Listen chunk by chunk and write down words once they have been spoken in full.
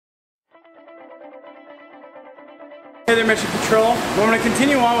Hey there, Mission Patrol. We're going to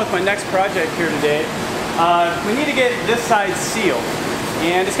continue on with my next project here today. We need to get this side sealed,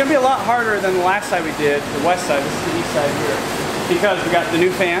 and it's going to be a lot harder than the last side we did, the west side. This is the east side here, because we got the new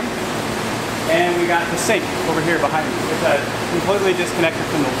fan and we got the sink over here behind me, which I completely disconnected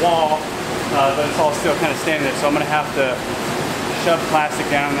from the wall, but it's all still kind of standing there. So I'm going to have to shove plastic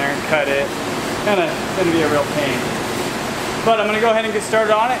down there and cut it. Kind of going to be a real pain, but I'm going to go ahead and get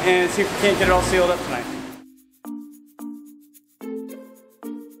started on it and see if we can't get it all sealed up tonight.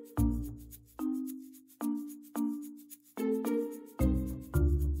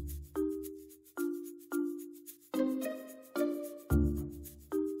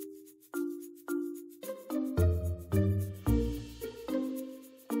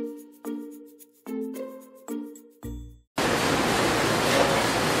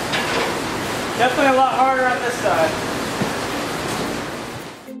 Definitely a lot harder on this side.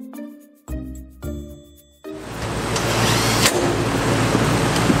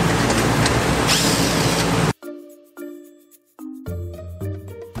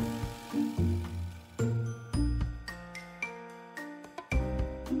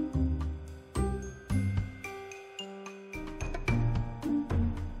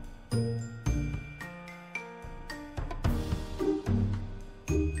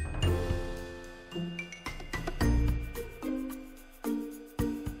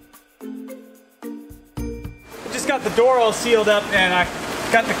 Just got the door all sealed up, and I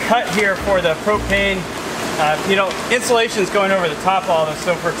got the cut here for the propane. You know, insulation's going over the top of all this,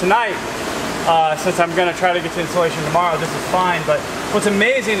 so for tonight, since I'm going to try to get to insulation tomorrow, this is fine. But what's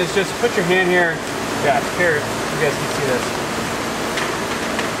amazing is just put your hand here. Yeah, here, you guys can see this.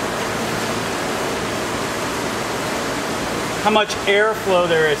 How much airflow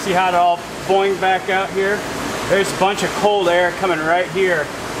there is. See how it all boing back out here? There's a bunch of cold air coming right here,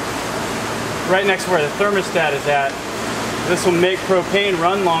 right next to where the thermostat is at. This will make propane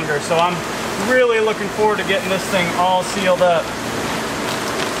run longer, so I'm really looking forward to getting this thing all sealed up,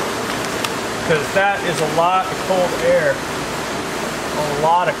 because that is a lot of cold air. A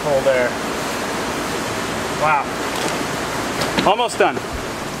lot of cold air. Wow. Almost done.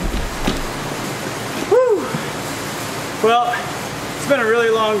 Whew. Well, it's been a really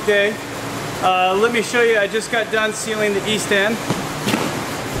long day. Let me show you, I just got done sealing the east end.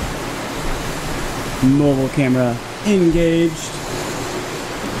 Mobile camera engaged.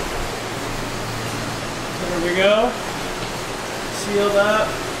 There we go. Sealed up.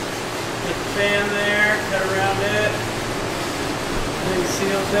 Get the fan there, cut around it. Everything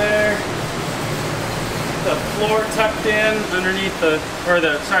sealed there. The floor tucked in underneath the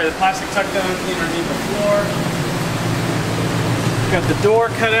plastic tucked in underneath the floor. Got the door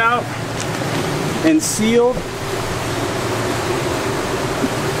cut out and sealed.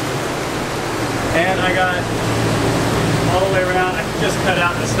 And I got all the way around. I just cut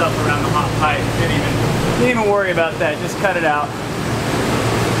out the stuff around the hot pipe. Didn't even worry about that. Just cut it out.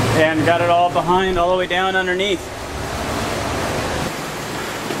 And got it all behind, all the way down underneath.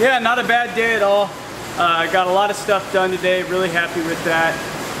 Yeah, not a bad day at all. I got a lot of stuff done today. Really happy with that.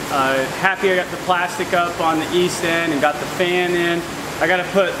 Happy I got the plastic up on the east end and got the fan in. I got to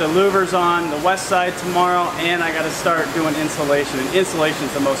put the louvers on the west side tomorrow, and I got to start doing insulation. And insulation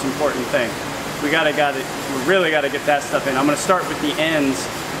is the most important thing. We really got to get that stuff in. I'm going to start with the ends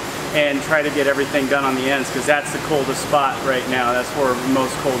and try to get everything done on the ends, because that's the coldest spot right now. That's where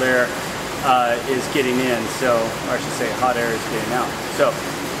most cold air is getting in. So, or I should say hot air is getting out. So,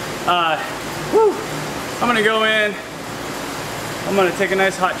 I'm going to go in. I'm going to take a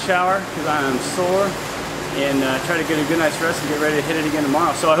nice hot shower because I am sore, and try to get a good night's rest and get ready to hit it again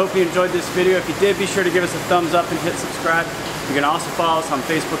tomorrow. So I hope you enjoyed this video. If you did, be sure to give us a thumbs up and hit subscribe. You can also follow us on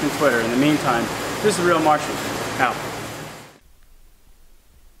Facebook and Twitter. In the meantime, this is The Real Martian. Out.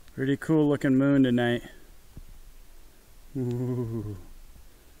 Pretty cool looking moon tonight. Ooh.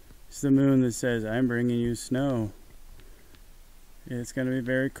 It's the moon that says, I'm bringing you snow. It's going to be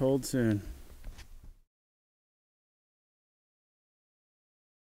very cold soon.